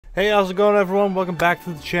Hey, how's it going everyone? Welcome back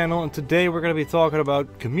to the channel, and today we're going to be talking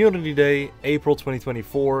about Community Day, April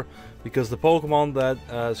 2024, because the Pokemon that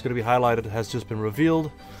is going to be highlighted has just been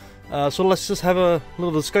revealed. So let's just have a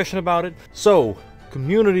little discussion about it. So,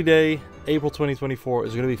 Community Day, April 2024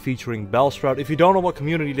 is going to be featuring Bellsprout. If you don't know what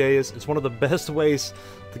Community Day is, it's one of the best ways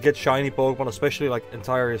to get shiny Pokemon, especially like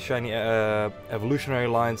entire shiny evolutionary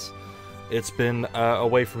lines. It's been a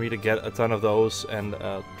way for me to get a ton of those, and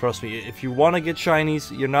trust me, if you want to get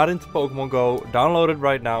shinies, you're not into Pokemon Go, download it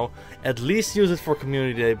right now. At least use it for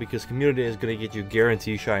Community Day, because Community Day is going to get you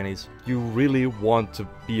guaranteed shinies. You really want to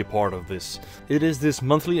be a part of this. It is this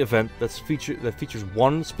monthly event that features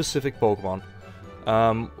one specific Pokemon,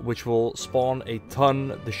 which will spawn a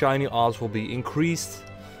ton. The shiny odds will be increased.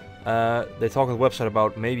 They talk on the website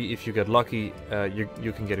about maybe if you get lucky,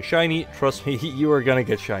 you can get a shiny. Trust me, you are gonna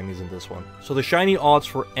get shinies in this one. So the shiny odds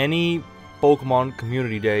for any Pokemon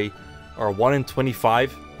Community Day are 1 in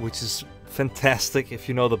 25, which is fantastic if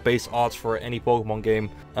you know the base odds for any Pokemon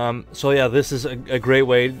game. So yeah, this is a great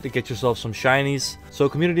way to get yourself some shinies. So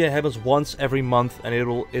Community Day happens once every month,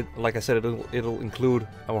 and like I said, it'll include,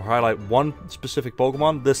 I will highlight one specific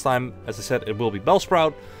Pokemon. This time, as I said, it will be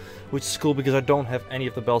Bellsprout, which is cool because I don't have any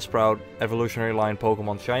of the Bellsprout evolutionary line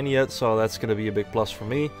Pokemon shiny yet, so that's going to be a big plus for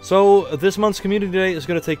me. So this month's Community Day is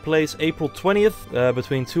going to take place April 20th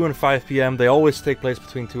between 2 and 5 p.m. They always take place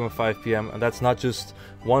between 2 and 5 p.m. and that's not just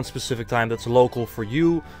one specific time, that's local for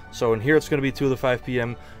you. So in here it's going to be 2 to 5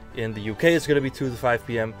 p.m. In the UK it's going to be 2 to 5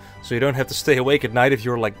 p.m. So you don't have to stay awake at night if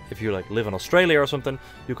you live in Australia or something.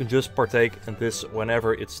 You can just partake in this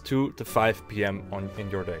whenever it's 2 to 5 p.m.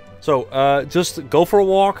 in your day. So just go for a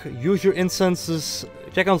walk, use your incenses,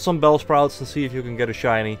 check on some Bellsprouts and see if you can get a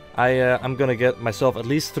shiny. I'm gonna get myself at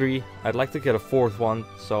least 3. I'd like to get a 4th one,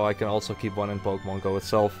 so I can also keep one in Pokemon Go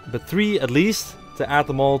itself. But 3 at least, to add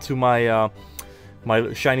them all to my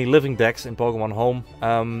my shiny living dex in Pokemon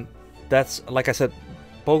Home. That's, like I said,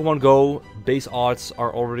 Pokemon Go base odds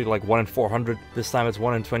are already like 1 in 400. This time it's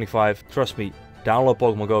 1 in 25. Trust me, download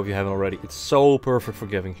Pokemon Go if you haven't already. It's so perfect for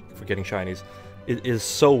getting shinies. It is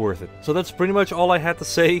so worth it. So that's pretty much all I had to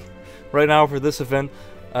say right now for this event.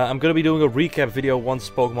 I'm going to be doing a recap video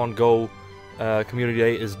once Pokemon Go Community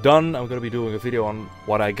Day is done. I'm going to be doing a video on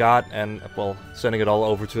what I got and, well, sending it all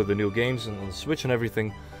over to the new games and on the Switch and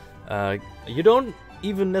everything. You don't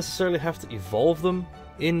even necessarily have to evolve them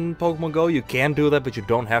in Pokemon Go. You can do that, but you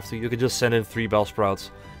don't have to. You can just send in 3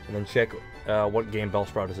 Bellsprouts and then check what game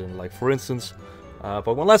Bellsprout is in. Like, for instance,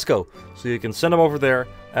 Pokemon Let's Go. So you can send them over there,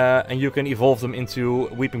 and you can evolve them into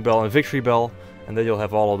Weeping Bell and Victory Bell, and then you'll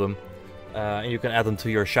have all of them. And you can add them to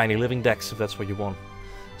your shiny living dex if that's what you want.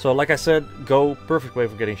 So, like I said, Go, perfect way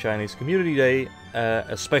for getting shinies. Community Day,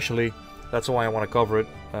 especially. That's why I want to cover it.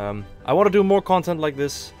 I want to do more content like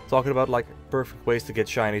this, talking about like perfect ways to get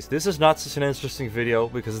shinies. This is not such an interesting video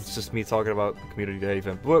because it's just me talking about the Community Day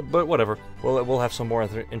event, but whatever. We'll have some more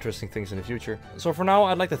interesting things in the future. So for now,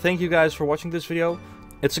 I'd like to thank you guys for watching this video.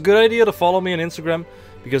 It's a good idea to follow me on Instagram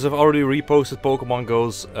because I've already reposted Pokemon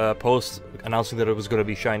Go's post announcing that it was going to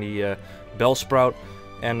be shiny Bellsprout,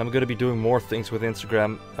 and I'm going to be doing more things with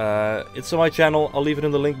Instagram. It's on my channel. I'll leave it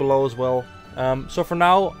in the link below as well. So for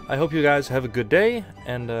now, I hope you guys have a good day,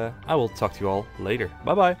 and I will talk to you all later.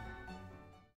 Bye bye!